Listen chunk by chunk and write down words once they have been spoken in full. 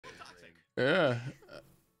Yeah.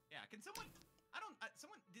 Yeah. Can someone? I don't.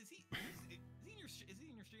 Someone. Is he in your? Is he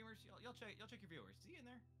in your streamers? Y'all check. Y'all check your viewers. Is he in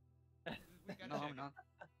there? We gotta No, check I'm not.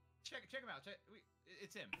 Check him out.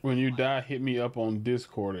 It's him. When you die, hit me up on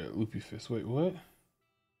Discord at LoopyFist. Wait, what?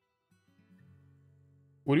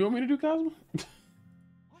 What do you want me to do, Cosmo? What?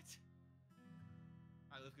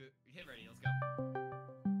 All right, let's go. Hit ready. Let's go.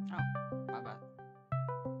 Oh, my bad.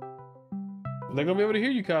 They're gonna be able to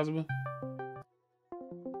hear you, Cosmo.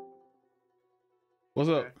 What's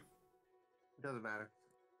up? It doesn't matter.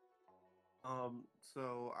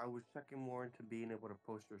 So I was checking more into being able to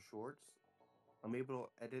post your shorts. I'm able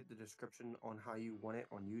to edit the description on how you want it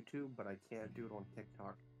on YouTube, but I can't do it on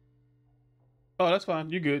TikTok. Oh, that's fine.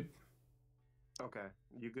 You're good. Okay.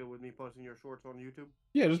 You good with me posting your shorts on YouTube?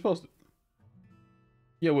 Yeah, just post it.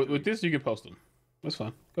 Yeah, with this, you can post them. That's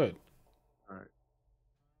fine. Go ahead. All right.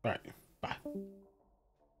 All right. Bye.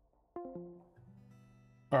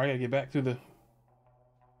 All right, I gotta get back to the...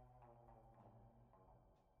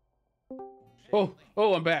 Oh,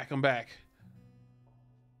 I'm back. I'm back.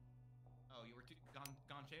 Oh, you were gone,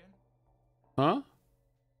 Shaden? Huh?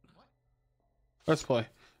 What? Let's play.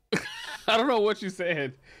 I don't know what you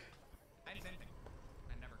said. I didn't say anything.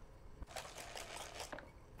 I never.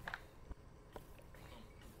 Boom.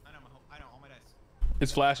 I know all my dice.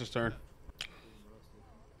 It's Flash's turn.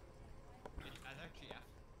 Actually, F.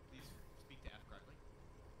 Please speak to F correctly.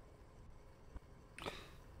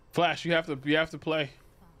 Flash, you have to play.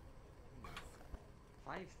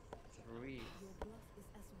 5-3.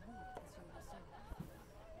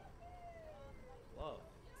 Whoa.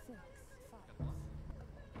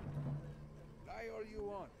 Lie all you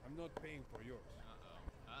want. I'm not paying for yours.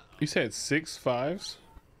 You said 6 5s? 6 of them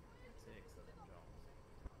Jones.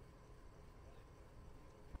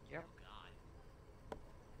 Yep. Oh God.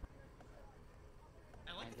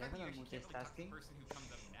 I like the fact that you actually can't really talk to the person who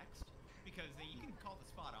comes up next, because then you can call the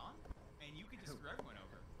spot on, and you can just screw everyone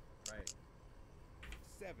over. Right.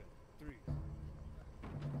 7 3s.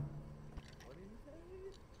 What did you say?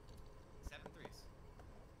 7 threes.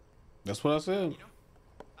 That's what I said. You know,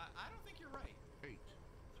 I don't think you're right. 8 3s.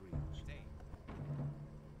 It's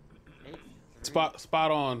 8. 8-3.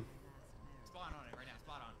 Spot on. Spot on it right now.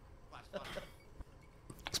 Spot on. Flash, spot on.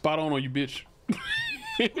 Spot on you bitch.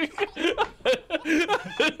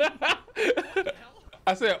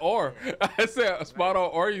 I said or. I said spot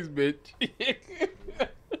on or you bitch.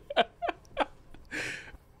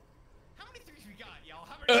 How many threes we got, y'all?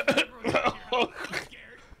 How many threes we got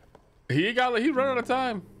here? I'm scared. He run out of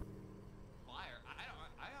time. Liar. I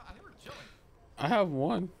think we're chilling. I have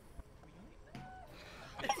one.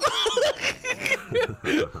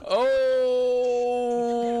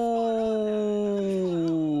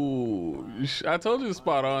 Oh, I told you to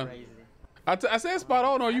spot on. Crazy. I said spot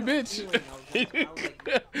on, or you bitch. I was like,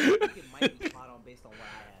 it might be spot on based on what I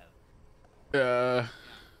have. You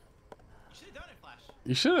should have done it, Flash.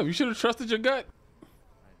 You should have. You should have trusted your gut.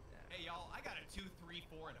 Hey, y'all, I got a 2, 3,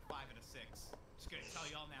 4, and a 5 and a 6. Just gonna tell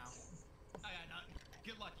y'all now. I got nothing.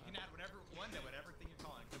 Good luck. You can add whatever one to whatever thing you're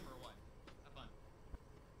calling, except for a 1. Have fun.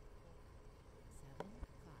 7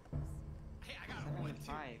 5s. Hey, I got a 7 1, and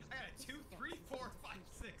 2. 5. I got a 2, 3, 4, 5,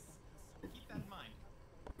 6. Keep that in mind.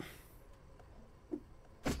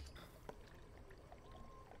 I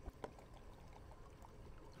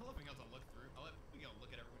love being able to look through. I love being able to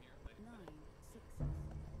look at everyone here. Like, 9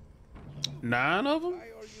 6s. 9 of them.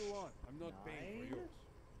 Lie all you want. I'm not paying for yours.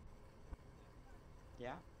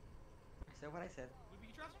 Yeah. I said what I said. would you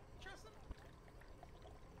trust him? Trust him?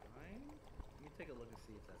 9? Let me take a look and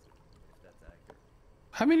see if that's accurate.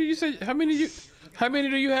 How many you say? How many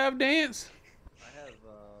do you have, Dance? I have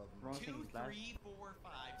Wrong 2, thing, Flash. 3, 4,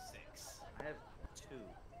 5, 6. I have 2.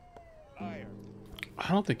 Liar. I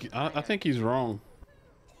don't think. I think he's wrong.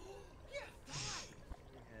 Yeah, 5.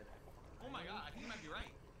 We had Oh my God, I think you might be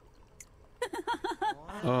right.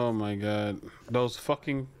 1. Oh my god, those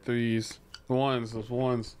fucking threes, those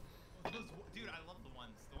ones. Dude, I love the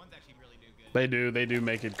ones. The ones actually really do good. They do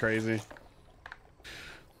make it crazy.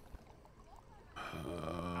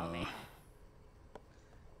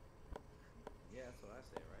 Yeah, that's what I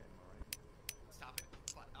say, right? Am I right? Stop it.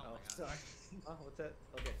 Oh, my Oh, God. sorry. Oh, what's that?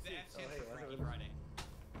 Okay. The F Oh, stands hey, for what's Freaky it? Friday.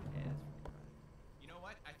 Yeah, that's right. You know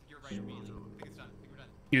what? I think you're right, immediately. I think it's done. I think we're done.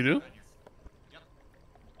 You do? We're done here. Yep.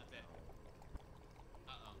 That's it.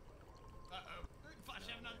 Uh-oh. Uh-oh. Flash,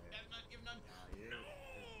 have none. Have none. Give none.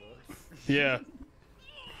 Yeah.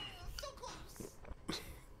 So close.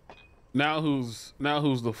 Now who's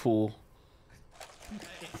the fool?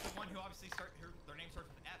 It's the one who obviously their name starts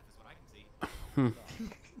with an F, is what I can see.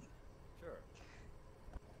 Sure.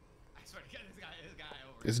 I swear to God, this guy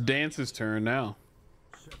over. It's Dance's turn now.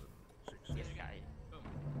 7 6.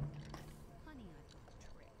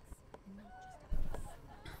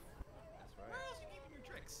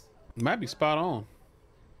 You might be spot on.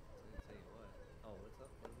 Didn't tell you what. Oh, what's up?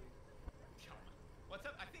 What are we? What's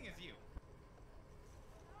up? I think it's you.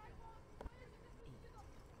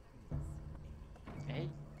 Eight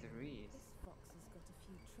threes. This fox has got a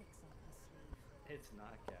few tricks up her sleeve. It's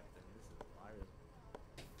not Captain. This is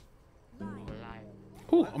Lyra's. Liar.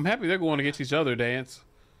 Ooh, I'm happy they're going against each other, Dance.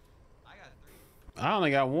 I got 3. I only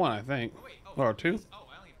got one, I think. Oh wait. Or 2. Oh,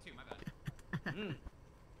 I only have 2. My bad.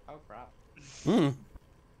 Oh crap.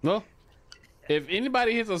 Well, if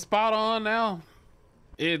anybody hits a spot on now,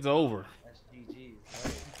 it's over. That's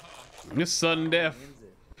GG's. It's sudden death. Wins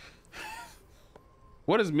it.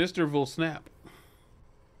 What is Mr. Volsnap?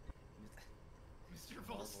 Mr.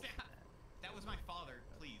 Volsnap. That was my father.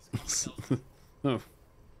 Please call me Bellsnap. Oh,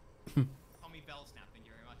 Call me Bellsnap. Thank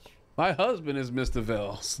you very much. my husband is Mr.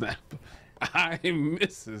 Velsnap. I'm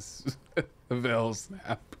Mrs.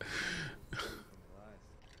 Velsnap.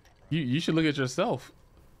 You should look at yourself.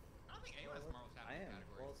 I don't think anyone has Marvel Snap I in the am.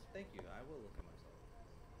 category. Well, thank you. I will look at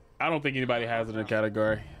myself. I don't think anybody has it in a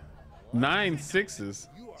category. 9 6s.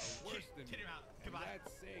 You are worse than Get me. him out. And Goodbye.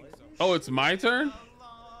 that's saying something. Oh, it's my turn?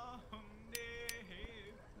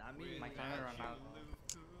 Not me. My timer ran out.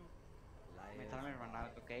 Liar. My timer ran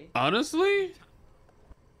out, okay? Honestly?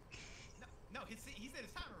 No, he said his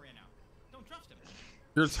timer ran out. Don't trust him.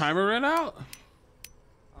 Your timer ran out?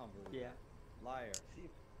 Unbelievable. Yeah. Liar. See,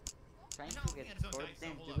 trying He's not to looking get at his own scored dice, so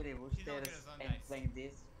them hold to up. the He's not looking at boosters his own and dice. playing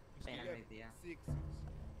this. I You have got no idea. 6s.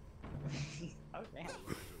 Okay.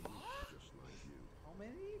 How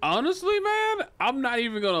many? Honestly, man, I'm not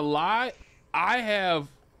even gonna lie. I have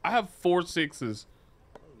 4 6s.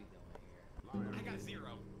 What are we doing here? I got 0.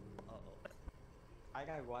 Uh-oh. I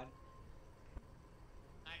got 1.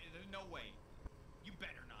 There's no way. You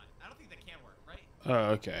better not. I don't think that can work, right?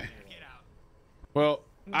 Oh, okay. Get out. Well,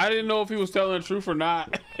 I didn't know if he was telling the truth or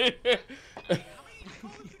not. Wait, how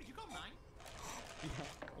many did you call 9? You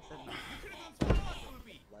could have done so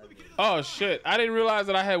Loopy. Loopy could've done Oh shit! I didn't realize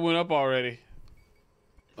that I had went up already.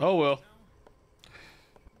 Oh well.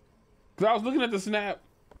 Cause I was looking at the snap.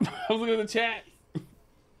 I was looking at the chat. Loopy,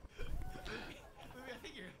 I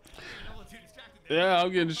think you're a little too distracted there. Yeah,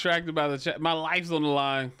 I'm getting distracted by the chat. My life's on the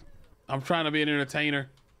line. I'm trying to be an entertainer.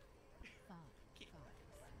 5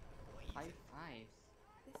 5s. 5 5s.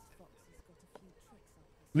 This fox has got a few tricks up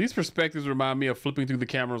her These perspectives remind me of flipping through the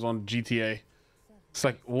cameras on GTA. It's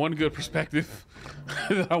like one good perspective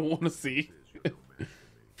that I want to see.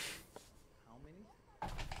 How many?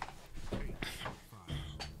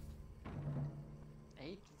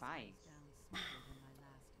 8 5s. down smoother than my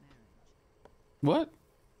last marriage. What?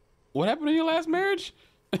 What happened in your last marriage?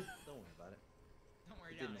 Don't worry about it. Don't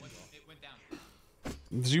worry, It down. didn't It went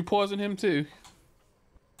down. Did you poison him too?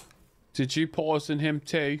 Did you poison him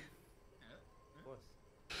too? Of course.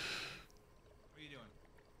 What are you doing?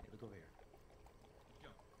 Hey, look over here.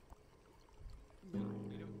 What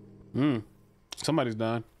are you doing? Somebody's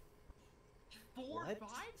dying. 4 What?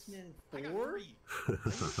 5s? Man, I got 4? 3. Get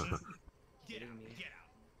out. Kidding me? Get out.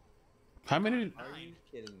 How many? Are you 9.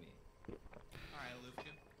 kidding me? Alright, Loopy.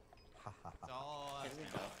 It's all us Here we now.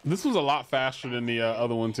 go. This was a lot faster than the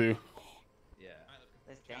other one too. Yeah. Alright, Loopy.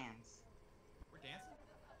 Let's dance. We're dancing?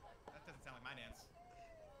 That doesn't sound like my dance.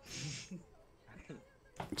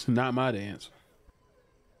 It's not my dance.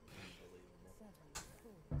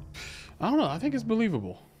 7 4. I don't know. I think it's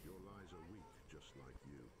believable. Your lies are weak, just like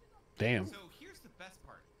you. Damn. So here's the best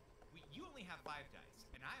part. You only have 5 dice,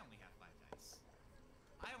 and I only have 5 dice.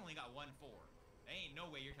 I only got 1 4. There ain't no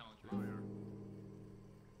way you're telling the truth. Liar.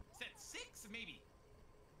 Said 6, maybe.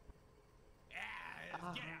 Yeah,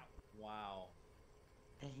 get out. Wow.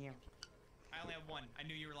 Damn. I only have 1. I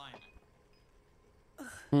knew you were lying.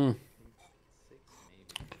 Hmm. 6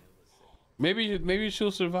 maybe. It was 6. Maybe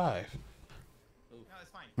she'll survive. No, it's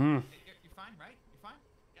fine. Hmm. You're fine, right? You're fine?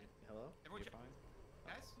 Yeah. Hello? Everyone You're check-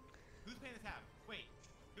 fine? Guys? Who's paying the tab? Wait.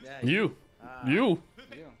 Who's Yeah, You. You. Who's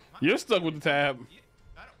paying? You. You're stuck with the tab.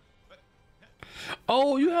 I don't. But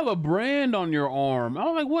Oh, you have a brand on your arm. I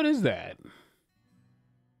was like, what is that?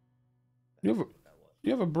 You have a, That was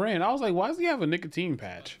you have a brand. I was like, why does he have a nicotine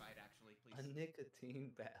patch? Right, actually, a please. nicotine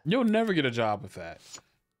bath. You'll never get a job with that.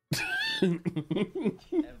 Ever.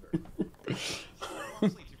 Long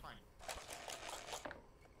sleeves, you're fine.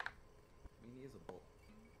 I mean, he is a bull.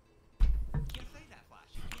 You can't say that, Flash.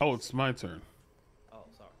 You can't Oh, say it's my turn. Oh,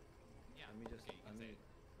 sorry. Yeah, Let me just. okay, you let can me. say it.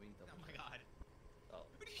 Let me double Oh my check. god. Oh.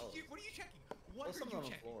 What are you checking? Oh, What are something you on the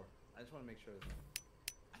checking? floor. I just want to make sure.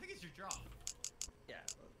 I think it's your job. Yeah.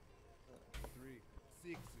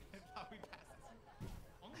 3 6s. How we pass this.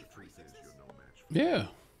 Only 3 Truth is, 6s? you're no match for Yeah.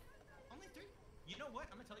 Only 3? You know what?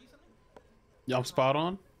 I'm gonna tell you something. Yeah, I'm spot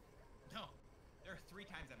on. No, there are 3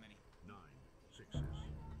 times that many.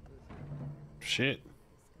 Shit.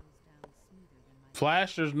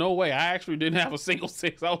 Flash, there's no way. I actually didn't have a single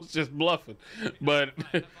 6. I was just bluffing. But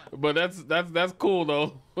that's cool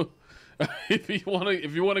though. if you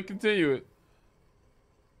wanna continue it.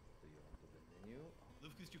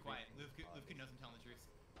 Luffy's too quiet. Luffy knows I'm telling the truth.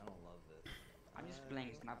 I don't love this. I'm just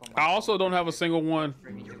playing Snap on my I also don't have a single one.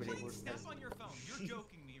 Snap on your phone. You're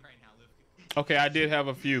joking me right now, Luffy. Okay, I did have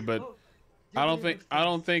a few, but I don't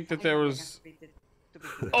think that there was.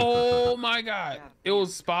 Oh my god, it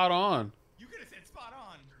was spot on. You could have said spot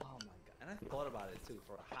on. Oh my god. And I thought about it too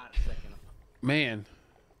for a hot second. Man,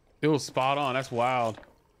 it was spot on. That's wild.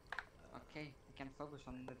 Okay, I can focus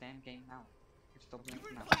on the damn game now. Stop You've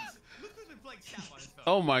playing been Snap. playing, Luffy's been playing Snap on his phone.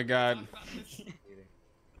 Oh my god, Talk about this.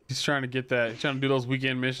 he's trying to get that. He's trying to do those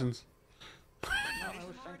weekend missions. No, I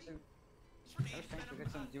was trying to get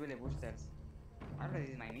some jubilee boosters. I already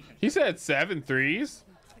did my mission. He said 7 threes.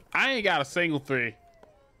 I ain't got a single 3.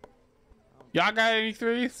 Y'all got any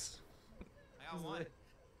 3s? I got one.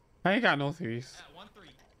 I ain't got no 3s. I got 1 3.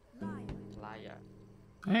 Liar.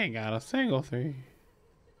 I ain't got a single 3.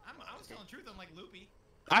 I was telling the truth. I'm like Loopy.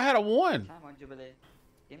 I had a 1. Come on, Jubilee.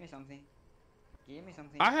 Give me something. Give me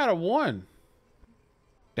something. I had a 1.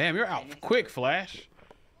 Damn, you're out quick, Flash.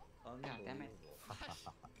 God damn it.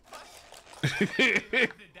 The deck. I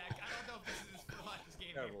don't know if this is Flash's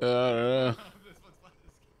game. Here. Uh, This one's Flash's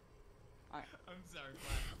game. Alright. I'm sorry,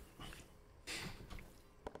 Flash.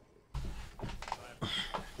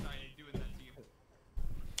 Sorry, doing that to you.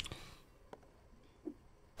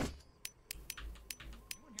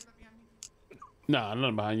 Anyone hear that behind me? nah,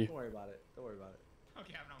 nothing behind you. Don't worry about it. Don't worry about it.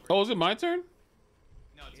 Okay, I'm not worried. Oh, is it my turn?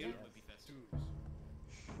 No, it's gonna be Fist. You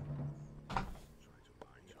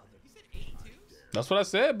said 8 twos? That's what I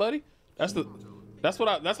said, buddy. That's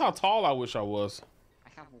how tall I wish I was. I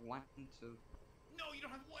have 1 and 2. No, you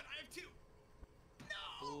don't have 1. I have 2.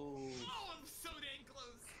 No! Ooh. Oh, I'm so dang close.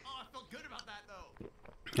 Oh, I felt good about that though.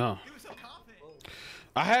 Oh, He was so confident.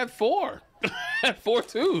 I had 4. I had 4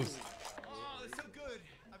 twos. Oh, that's so good.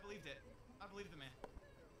 I believed it. I believed the man.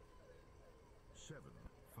 7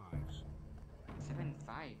 fives. 7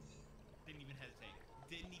 5s. Didn't even hesitate.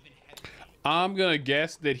 Didn't even hesitate. I'm gonna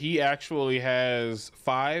guess that he actually has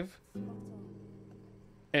 5.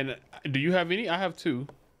 And do you have any? I have 2.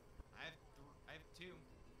 I have 2.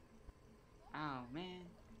 Oh man.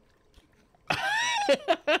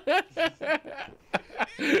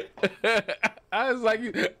 I was like,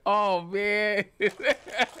 oh man.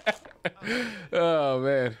 Oh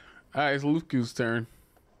man. All right, it's Luke's turn.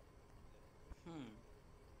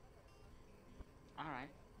 Alright.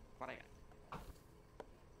 What I got? What are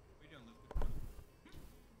you doing, Luke?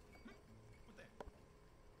 What the?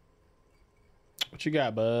 What you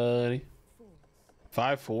got, buddy?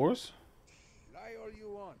 5 4s? Lie all you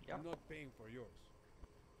want. Yep. I'm not paying for yours.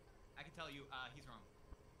 I can tell you, he's wrong.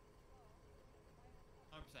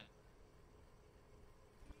 100%.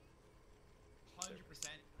 100%.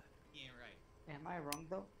 He ain't right. Am I wrong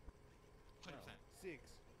though? 100%. 6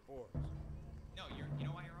 fours. No, you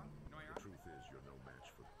know why you're wrong? You know why you're wrong? Truth is, you're no match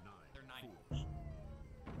for 9 They're 9. fours.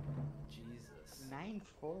 Jesus. 9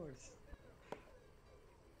 4s.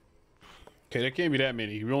 Okay, there can't be that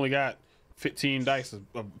many. We only got 15 dice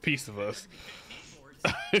a piece of us.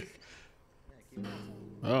 Yeah, keep it.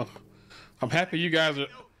 Oh, I'm happy you guys are. No,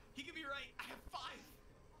 he could be right. I have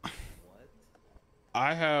 5. What?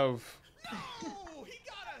 I have. No, he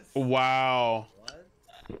got us. Wow. What?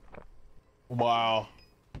 Wow.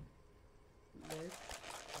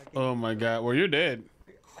 Oh my god. Well, you're dead.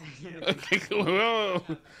 Okay,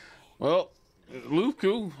 well, Luke,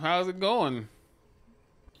 how's it going?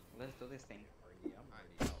 Let's do this thing. I'm already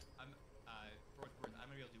out. I'm gonna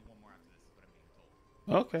be able to do one more after this. Is what I'm being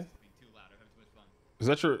told. Okay. It's being too loud. I'm having too much fun.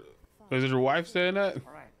 Is it your wife saying that?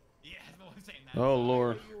 Alright. Yeah, that's what I'm saying. That. Oh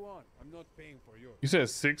lord. What do you want? I'm not paying for yours. You said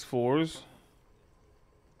 6 4s.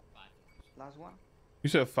 5. Last one? You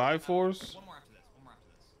said 5 4s. One more after this. One more after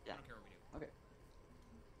this. Yeah. I don't care what we do. Okay.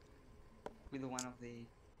 We do one of the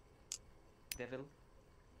devil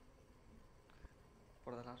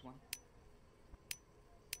for the last one.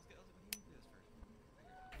 Let's do this first.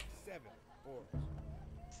 7 fours.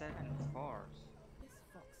 7 4s. This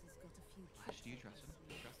fox has got a few Flash, tricks do you up trust him? his Do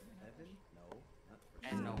you sleeve. trust him? 7? No. Not for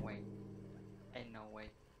Ain't no way. Ain't no way.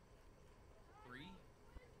 3.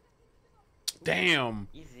 Damn.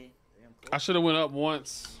 Easy. Damn I close. should have went up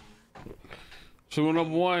once. Should have went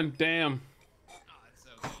up 1. Damn. Oh, that's so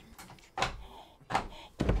good.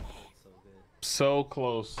 So good. So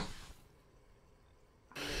close. All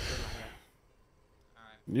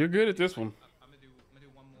right. You're good at this one. I'm gonna do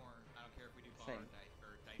one more. I don't care if we do bar Same. or dice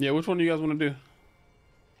or dice. Yeah, which one do you guys want to do?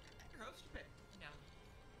 Your host, you pick. Yeah.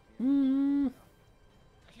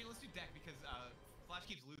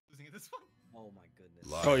 losing at this point. Oh my goodness.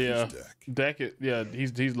 Lies Oh yeah, deck. deck it. Yeah,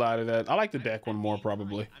 he's lied to that. I like the deck one more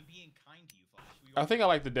probably. I'm being kind to you, Flash. I think I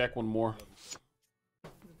like the deck one more.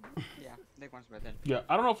 Yeah, deck one's better. Yeah,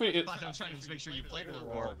 I don't know if it. I'm trying to just make sure you played it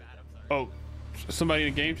or bad. I'm sorry. Oh, somebody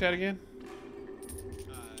in the game chat again?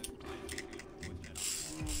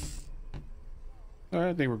 All right,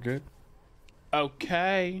 I think we're good.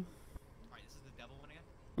 Okay. Alright, this is the devil one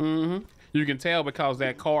again? Mm-hmm. You can tell because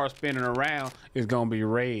that car spinning around is gonna be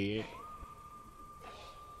red.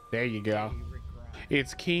 There you go.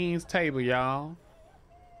 It's King's table, y'all. We're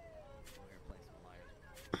gonna play some liars.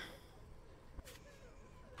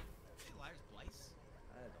 Hey, Liars Blice?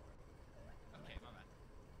 I don't Okay, my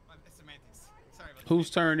bad. It's semantics. Sorry about Whose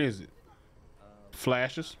turn is it?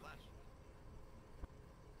 Flash's? Flash.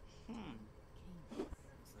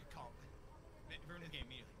 Call. Ruin his game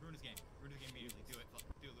immediately. Ruin his game. Ruin his game immediately. Do it.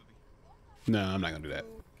 Do it, Loopy. No, I'm not gonna do that.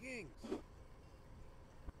 Two kings.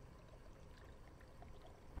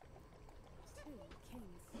 Two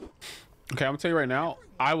kings. Okay, I'm gonna tell you right now.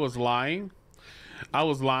 I was lying.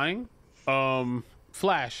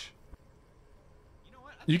 Flash. You know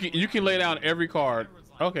what? You can lay down every card.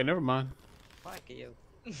 Okay, never mind. Fuck you.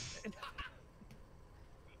 Hey,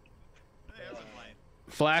 I was lying.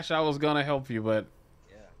 Flash, I was gonna help you, but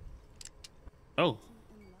Yeah. oh, In luck.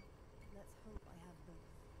 Let's hope I have both.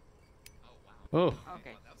 Oh, wow. oh.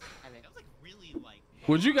 Okay. That was like really like.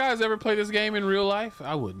 Would you guys ever play this game in real life?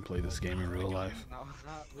 I wouldn't play this game in real life. No.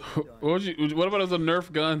 Not really What would you? What about as a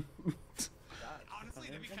Nerf gun? Honestly,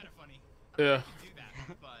 that'd be kind of funny. Yeah. Do that,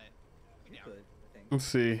 but. You Yeah. could, I think. Let's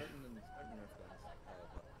see. Certain Nerf guns have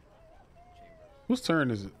chambers. Whose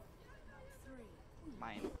turn is it? Three.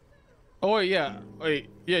 Mine. Oh wait, yeah. Wait,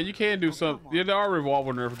 yeah. You can do some. Yeah, there are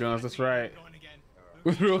revolver Nerf guns. That's right. Going again.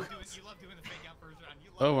 With You real- love doing the fake out first round. You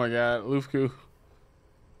love Oh my God, Loopy.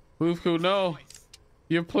 Loopy, no. twice.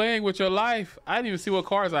 You're playing with your life. I didn't even see what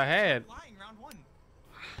cards I had. Lying round one.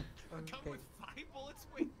 Come Okay. with 5 bullets.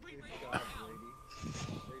 Wait. God,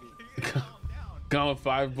 Brady. Calm down. Gone with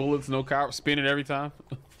 5 bullets, no car, spinning every time.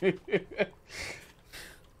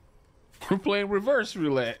 We're playing reverse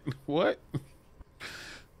roulette. What?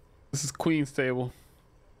 This is Queen's table.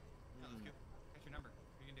 No, let's go. Got your number.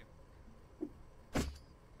 What are you gonna do?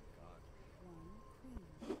 God. One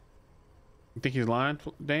queen. You think he's lying,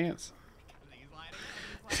 Dance? I think he's lying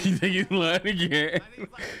again. You think he's lying again? I think he's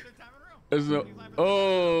lying for the third time in a row. There's no- I think he's lying for the third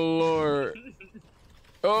oh Lord.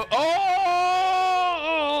 Oh,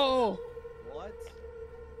 oh! What?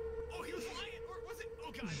 Oh, he was lying, or was it?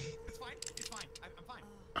 Oh God, it's fine. It's fine. I'm fine.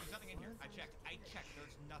 There's nothing in here. I checked.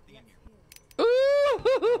 There's nothing in here.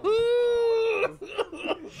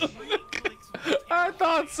 I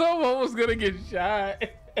thought someone was gonna get shot.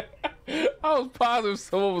 I was positive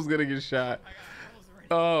someone was gonna get shot. I got rolls right.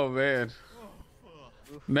 Oh man, Oh,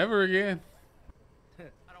 never again. I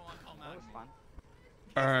don't want to call him That out. was fun.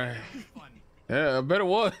 All right, That was fun. yeah, I bet it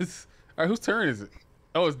was. All right, whose turn is it?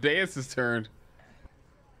 Oh, it's Dance's turn.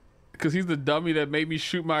 Cause he's the dummy that made me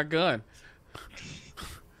shoot my gun. Say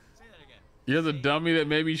that again. You're the dummy that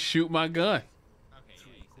made me shoot my gun. Okay, yeah,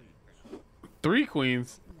 you said it. 3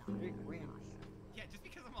 queens. Three queens. Yeah, just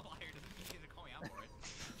because I'm a liar doesn't mean you get to call me out for it.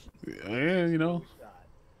 Yeah, you know, God.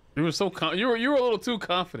 you were so you were a little too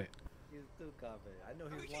confident. He was too confident. I know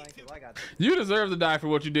he was lying because I got the You deserve to die for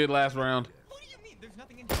what you did last round. What do you mean? There's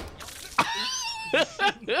nothing in here.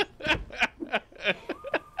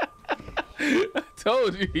 I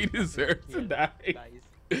told you he deserves to die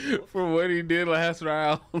Nice. for what he did last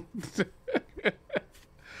round.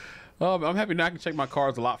 I'm happy now I can check my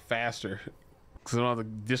cards a lot faster because I don't have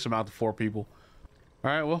to dish them out to 4 people. All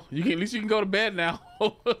right, well, you can at least you can go to bed now.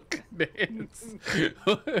 Dance.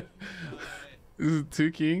 This is 2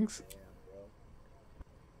 kings.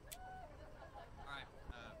 Alright,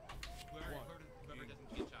 whoever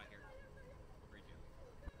doesn't get shot here. We'll read you.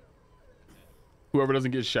 Whoever doesn't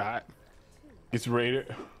get shot gets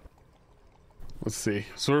raided. Let's see.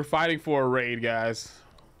 So we're fighting for a raid, guys.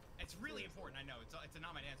 It's really important, I know. It's a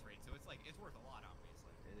not my dance rate, so it's like it's worth a lot,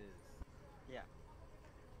 obviously. It is.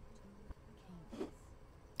 Yeah.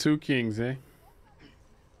 2 kings, eh?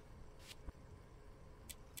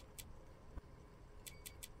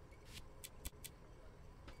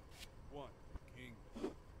 One king.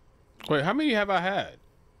 Wait, how many have I had?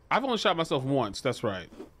 I've only shot myself once. That's right.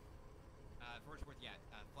 For what it's worth, yeah.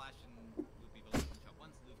 Flash and Loopy both shot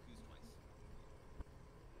once, Loop goose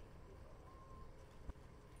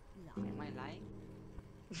twice. Am I lying?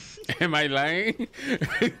 Am I lying?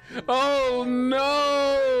 Oh no!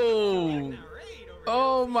 Now, raid over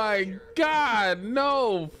Oh here. my God!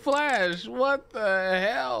 No, Flash! What the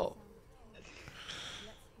hell? Let's hear it.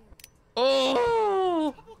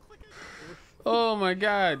 Oh! Double click Oh my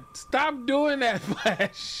God. Stop doing that,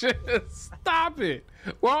 Flash. Stop it.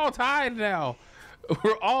 We're all tied now.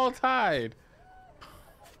 We're all tied.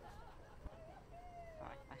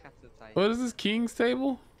 I have to tie. What is this, King's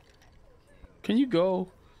table? Can you go?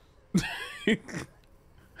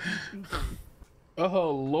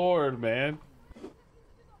 Oh Lord, man.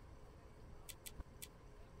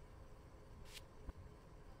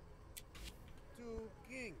 Two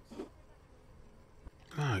kings.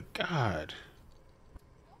 Oh God.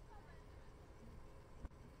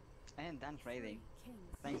 And Dan's raiding.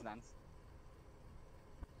 Thanks, Dance.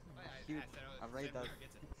 Cute. I rate that.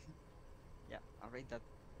 Yeah, I rate that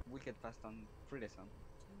wicked fast on Friday Sun.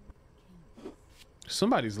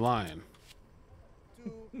 Somebody's lying.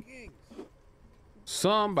 Two kings.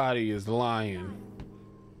 Somebody is lying.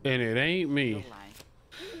 And it ain't You're me. lying.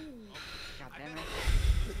 God I damn bet it.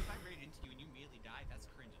 if I raid into you and you immediately die, that's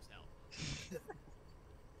cringe as hell.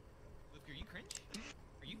 Loopy, are you cringe?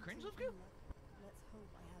 Are you cringe, Loopy? Let's hope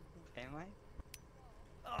I have both. Am I?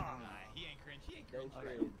 He ain't cringe. He ain't cringe.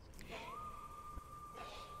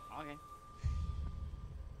 Okay.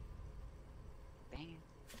 Dang it.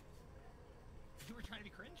 You were trying to be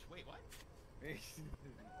cringe? Wait, what?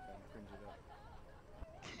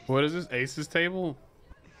 What is this? Ace's table?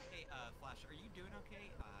 Hey, Flash, are you doing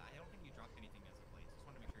okay? I don't think you dropped anything as of late. Just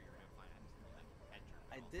want to make sure you're doing fine. I just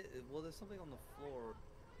I did. Well, there's something on the floor.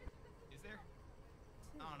 Is there?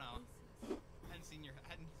 I don't know. Hadn't seen your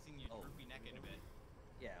Oh. droopy neck in a bit.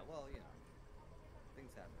 Yeah. Well, you know,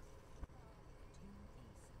 things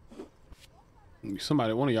happen.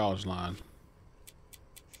 Somebody, one of y'all is lying. I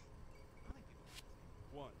don't think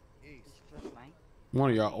people. One ace. Is she just lying? One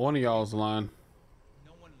of y'all is lying.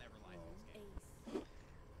 No one ever lies in this game.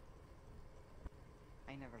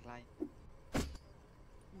 I never lie.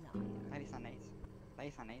 Lie. That is an ace. That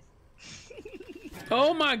is an ace.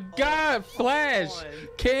 Oh my God, Flash!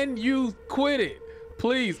 Can you quit it?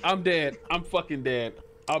 Please, I'm dead. I'm fucking dead.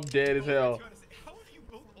 I'm dead as hell. How have you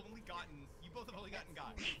both only gotten? You both have only gotten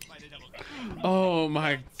got by the devil. Oh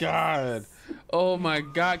my God. Oh my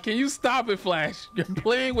God. Can you stop it, Flash? You're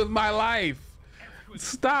playing with my life.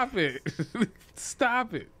 Stop it.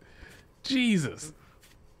 Stop it. Jesus.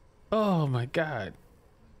 Oh my God.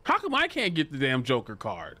 How come I can't get the damn Joker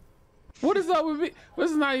card? What is up with me? This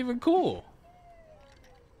is not even cool.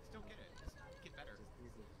 Just don't get it. Just get better.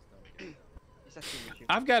 It's a team issue.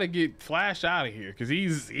 I've got to get Flash out of here because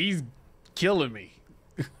he's killing me.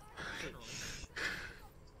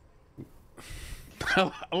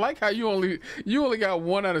 I like how you only got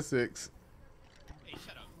 1 out of 6. Hey,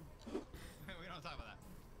 shut up. We don't talk about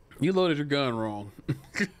that. You loaded your gun wrong. It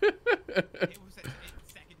was a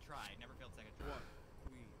second try. Never failed second try.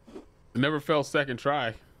 Queen. Never fell second try.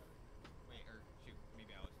 Wait, or shoot,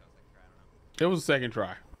 maybe I always failed second try. I don't know. It was a second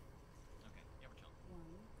try. Okay, yeah, we're chilling.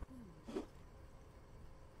 One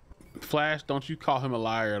queen. Flash, don't you call him a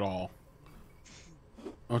liar at all.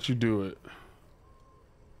 Don't you do it.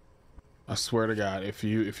 I swear to God, if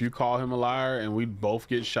you call him a liar and we both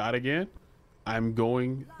get shot again, I'm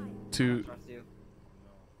going to. Trust you.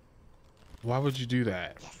 Why would you do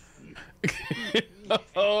that?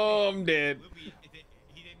 Oh, I'm dead. Loopy,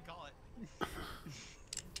 he didn't call it.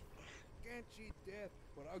 Can't cheat death,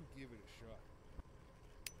 but I'll give it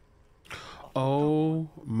a shot. Oh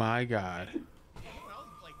my God. Anyone else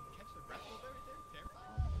like catch the breath a little bit right there?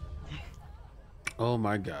 Terrified. Oh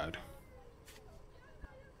my God.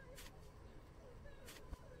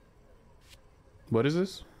 What is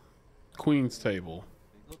this? Queen's table.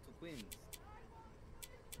 We go to queens.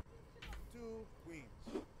 Two queens.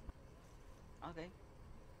 Okay.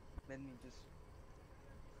 Let me just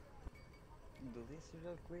do this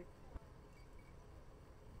real quick.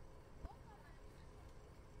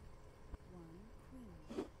 One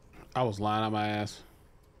queen. I was lying on my ass.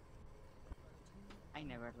 I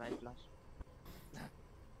never lie, Flash.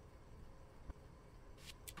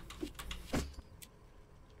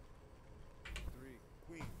 Three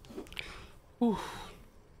queens. Whew.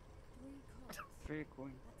 3 cards. 3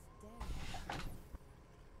 queen. That's dead.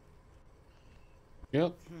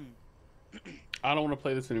 Yep. I don't want to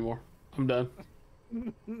play this anymore. I'm done.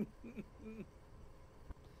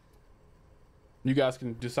 You guys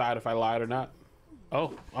can decide if I lied or not.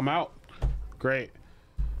 Oh, I'm out. Great.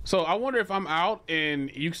 So I wonder if I'm out and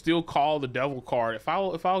you still call the devil card if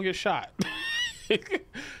I'll get shot. I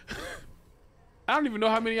don't even know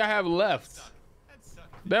how many I have left. That sucks.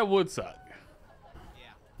 That would suck.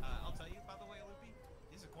 Yeah. I'll tell you, by the way, Loopy,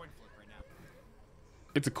 this is a coin flip right now.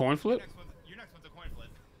 It's a coin flip. Your next one's a coin flip.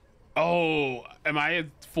 Oh, am I at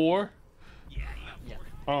 4? Yeah, you got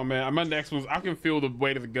 4. Oh man, my next one's I can feel the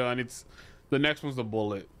weight of the gun. The next one's the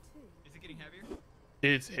bullet. Is it getting heavier?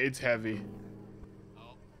 It's heavy.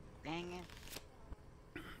 Oh, Dang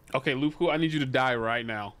it. Okay, Loopy, I need you to die right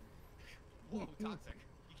now. whoa, toxic.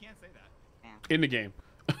 You can't say that. In the game.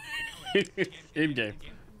 In game. In game.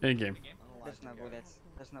 In-game? I don't like There's no you guys. bullets.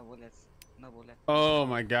 There's no bullets. No bullet. Oh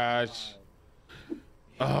my gosh.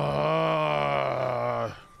 Let's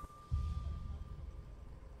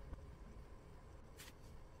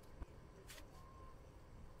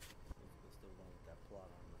still run with that plot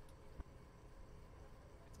armor.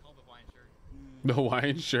 It's called the wine shirt. The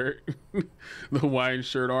Hawaiian shirt. The Hawaiian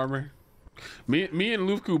shirt armor. Me and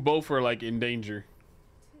Loopy both are like in danger.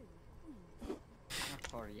 Not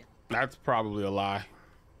for you. That's probably a lie.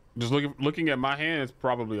 Just looking at my hand, it's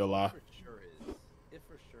probably a lie. For sure is. It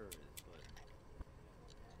for sure is,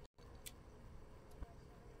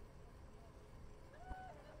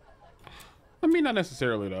 but I mean, not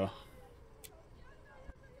necessarily though.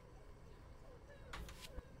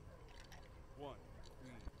 One.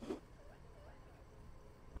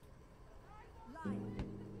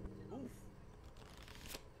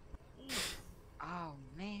 Oh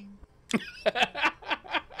man. Is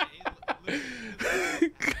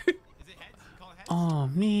it heads? You call it heads? Oh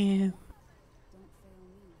man.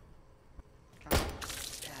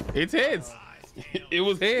 It's heads. It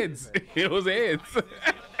was heads. It was heads.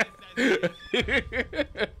 Whoever gets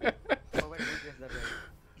the raid.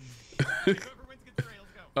 Whoever wins gets the rails,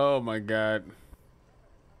 go. Oh my god.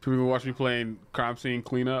 People watch me playing crime scene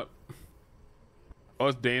cleanup. Oh,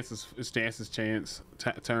 it's Dance's chance.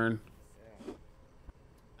 Turn.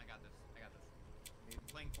 I got this. I got this.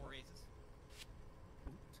 Playing 4 aces.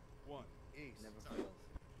 One. Ace. never Sorry. fails.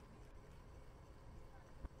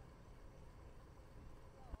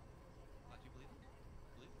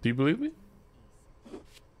 Do you believe it? Do you believe me? You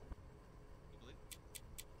believe?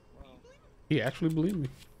 Well, He actually believed me.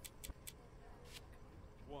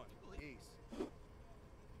 One. Ace.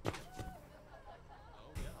 Oh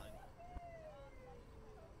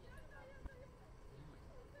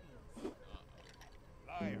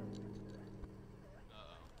god. Liar.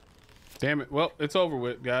 Damn it. Well, it's over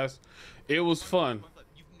with, guys. It was fun. Coin flip.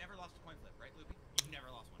 You've never lost a coin flip, right, Loopy? You've never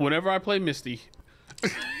lost one. Whenever I play Misty,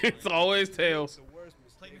 it's always tails. The worst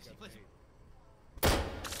Play mistake Misty, I've play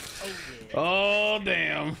made. Oh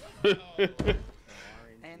damn. And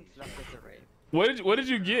Fluff gets the raid. What did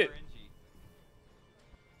you get? RNG.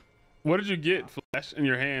 What did you get, Flash, in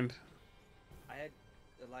your hand? I had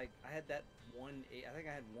I had that 1-8. I think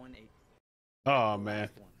I had 1-8. Oh man.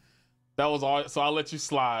 That was all, so I let you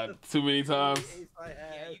slide too many times. Ace I Yeah,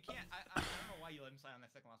 had. you can't. I don't know why you let him slide on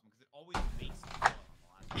that second last one because it always makes you fall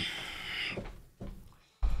on the last one.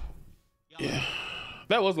 Yeah.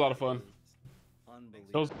 That was a lot of fun.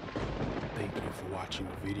 Unbelievable. Those Thank you for watching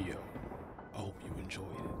the video. I hope you enjoyed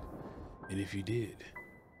it. And if you did,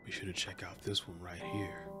 be sure to check out this one right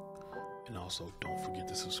here. And also, don't forget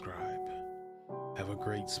to subscribe. Have a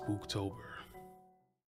great Spooktober.